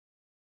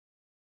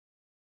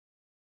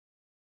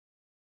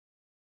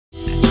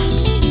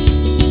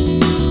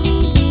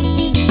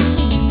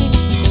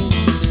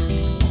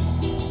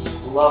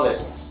Love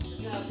it.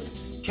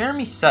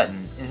 Jeremy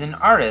Sutton is an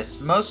artist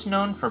most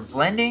known for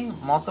blending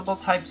multiple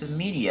types of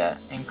media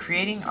and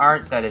creating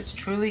art that is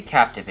truly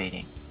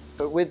captivating.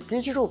 But with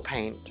digital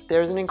paint,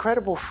 there's an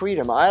incredible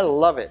freedom. I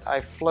love it. I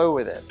flow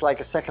with it. It's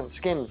like a second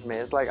skin for me.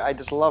 It's like I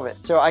just love it.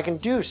 So I can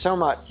do so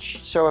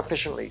much, so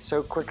efficiently,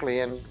 so quickly,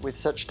 and with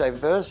such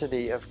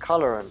diversity of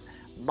color and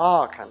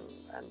mark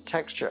and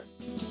texture.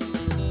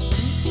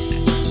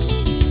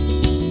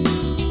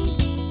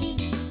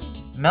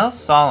 Mel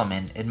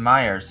Solomon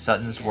admires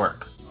Sutton's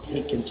work.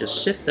 He can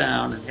just sit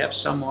down and have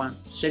someone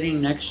sitting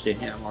next to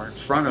him or in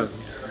front of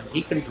him, and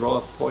he can draw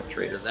a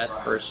portrait of that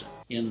person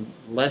in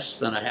less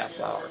than a half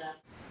hour.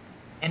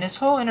 And his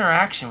whole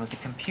interaction with the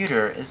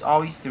computer is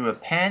always through a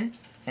pen,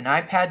 an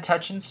iPad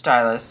Touch and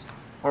stylus,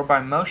 or by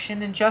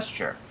motion and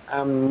gesture.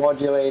 I'm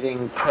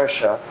modulating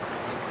pressure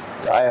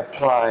that I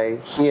apply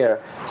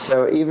here.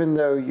 So even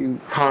though you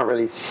can't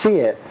really see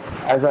it,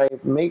 as I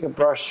make a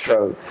brush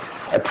stroke,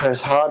 I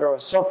press harder or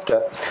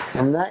softer,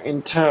 and that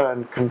in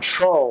turn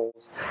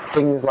controls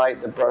things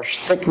like the brush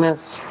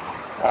thickness,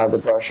 the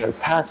brush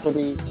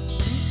opacity.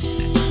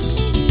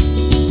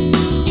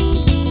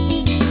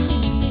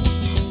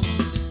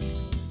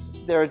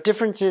 There are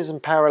differences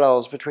and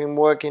parallels between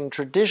working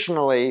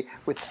traditionally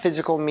with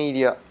physical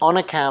media on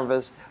a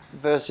canvas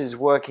versus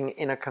working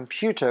in a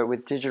computer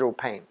with digital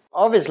paint.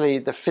 Obviously,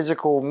 the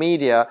physical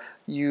media,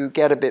 you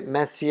get a bit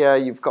messier,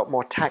 you've got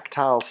more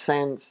tactile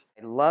sense.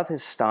 I love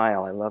his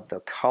style. I love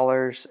the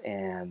colors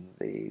and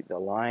the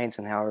lines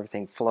and how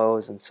everything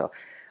flows, and so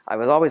I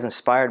was always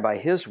inspired by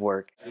his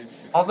work.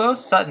 Although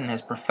Sutton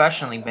has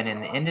professionally been in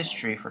the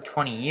industry for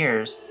 20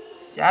 years,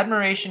 his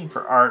admiration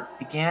for art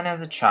began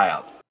as a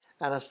child.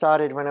 And I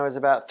started when I was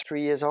about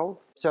 3 years old.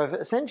 So I've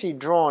essentially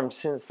drawn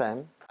since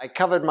then. I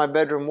covered my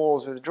bedroom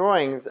walls with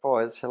drawings. Oh,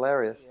 it's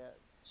hilarious.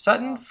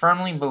 Sutton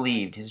firmly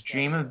believed his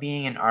dream of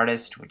being an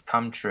artist would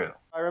come true.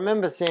 I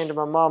remember saying to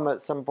my mom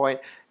at some point,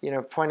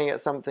 pointing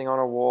at something on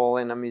a wall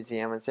in a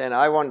museum and saying,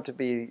 I want to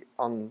be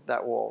on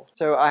that wall.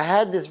 So I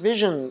had this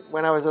vision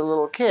when I was a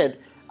little kid,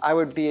 I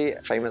would be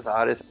a famous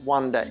artist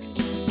one day.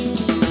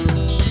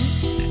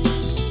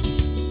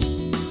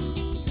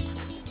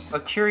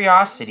 But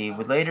curiosity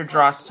would later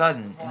draw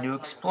Sutton into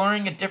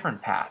exploring a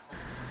different path,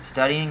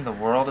 studying the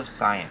world of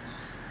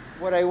science.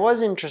 What I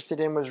was interested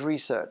in was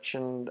research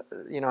and,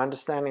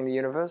 understanding the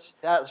universe.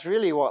 That's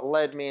really what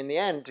led me in the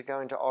end to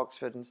going to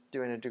Oxford and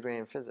doing a degree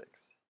in physics.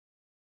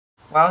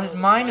 While his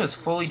mind was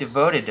fully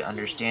devoted to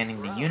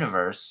understanding the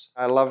universe,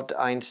 I loved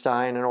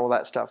Einstein and all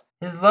that stuff.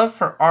 His love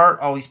for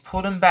art always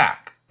pulled him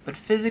back, but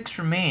physics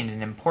remained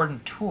an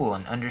important tool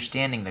in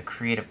understanding the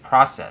creative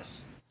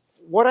process.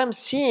 What I'm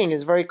seeing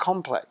is very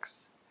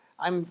complex.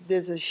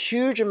 There's a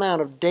huge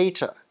amount of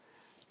data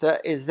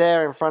that is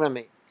there in front of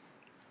me.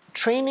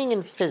 Training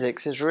in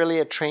physics is really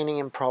a training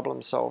in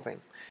problem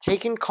solving.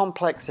 Taking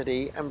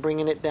complexity and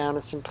bringing it down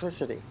to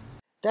simplicity.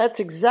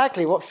 That's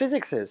exactly what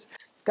physics is.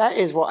 That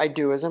is what I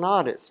do as an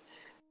artist.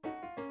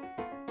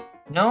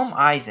 Noam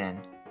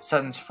Eisen,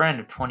 Sutton's friend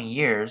of 20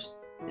 years,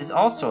 is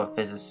also a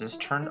physicist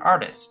turned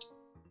artist.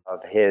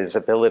 Of his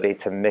ability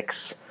to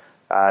mix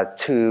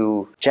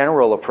two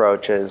general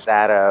approaches,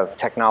 that of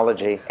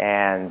technology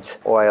and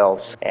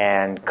oils,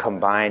 and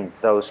combine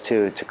those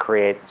two to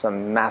create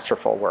some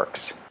masterful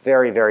works.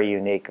 Very, very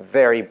unique,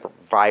 very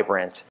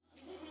vibrant.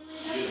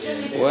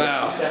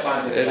 Wow,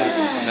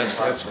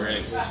 that's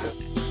great.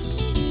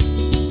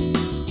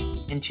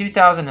 In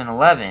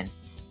 2011,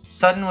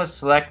 Sutton was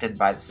selected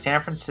by the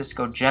San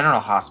Francisco General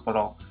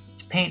Hospital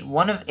to paint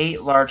one of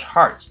 8 large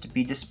hearts to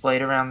be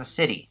displayed around the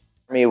city.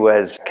 He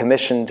was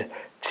commissioned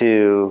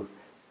to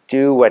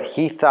do what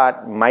he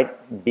thought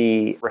might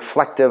be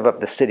reflective of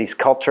the city's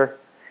culture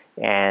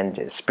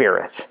and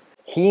spirit.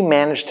 He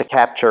managed to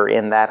capture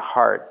in that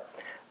heart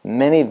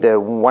many of the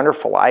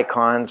wonderful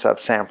icons of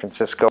San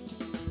Francisco.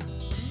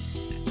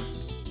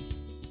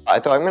 I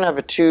thought I'm going to have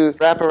a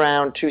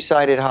wraparound,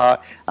 two-sided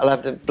heart. I'll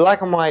have the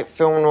black and white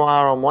film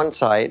noir on one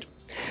side,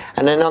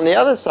 and then on the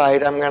other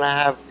side I'm going to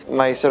have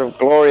my sort of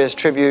glorious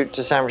tribute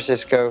to San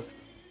Francisco.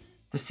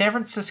 The San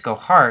Francisco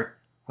Heart,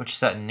 which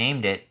Sutton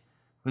named it,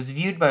 was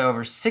viewed by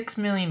over 6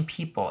 million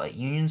people at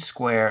Union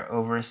Square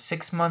over a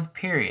 6-month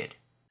period.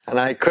 And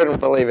I couldn't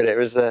believe it. It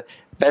was the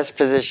best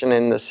position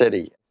in the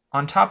city.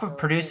 On top of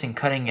producing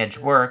cutting-edge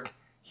work,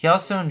 he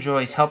also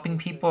enjoys helping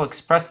people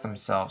express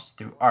themselves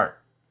through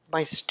art.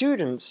 My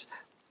students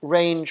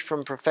range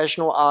from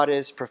professional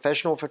artists,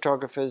 professional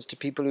photographers, to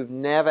people who've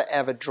never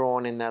ever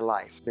drawn in their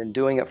life. Been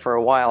doing it for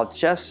a while,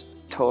 just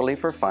totally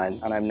for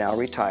fun, and I'm now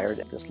retired.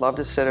 I just love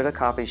to sit at a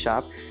coffee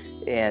shop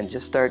and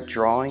just start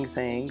drawing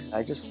things.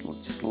 I just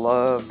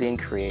love being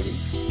creative.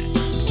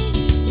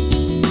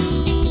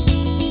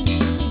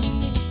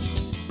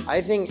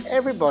 I think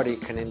everybody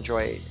can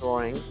enjoy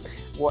drawing.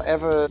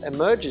 Whatever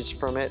emerges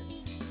from it,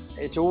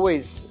 it's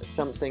always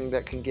something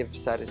that can give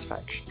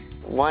satisfaction.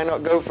 Why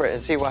not go for it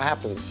and see what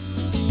happens?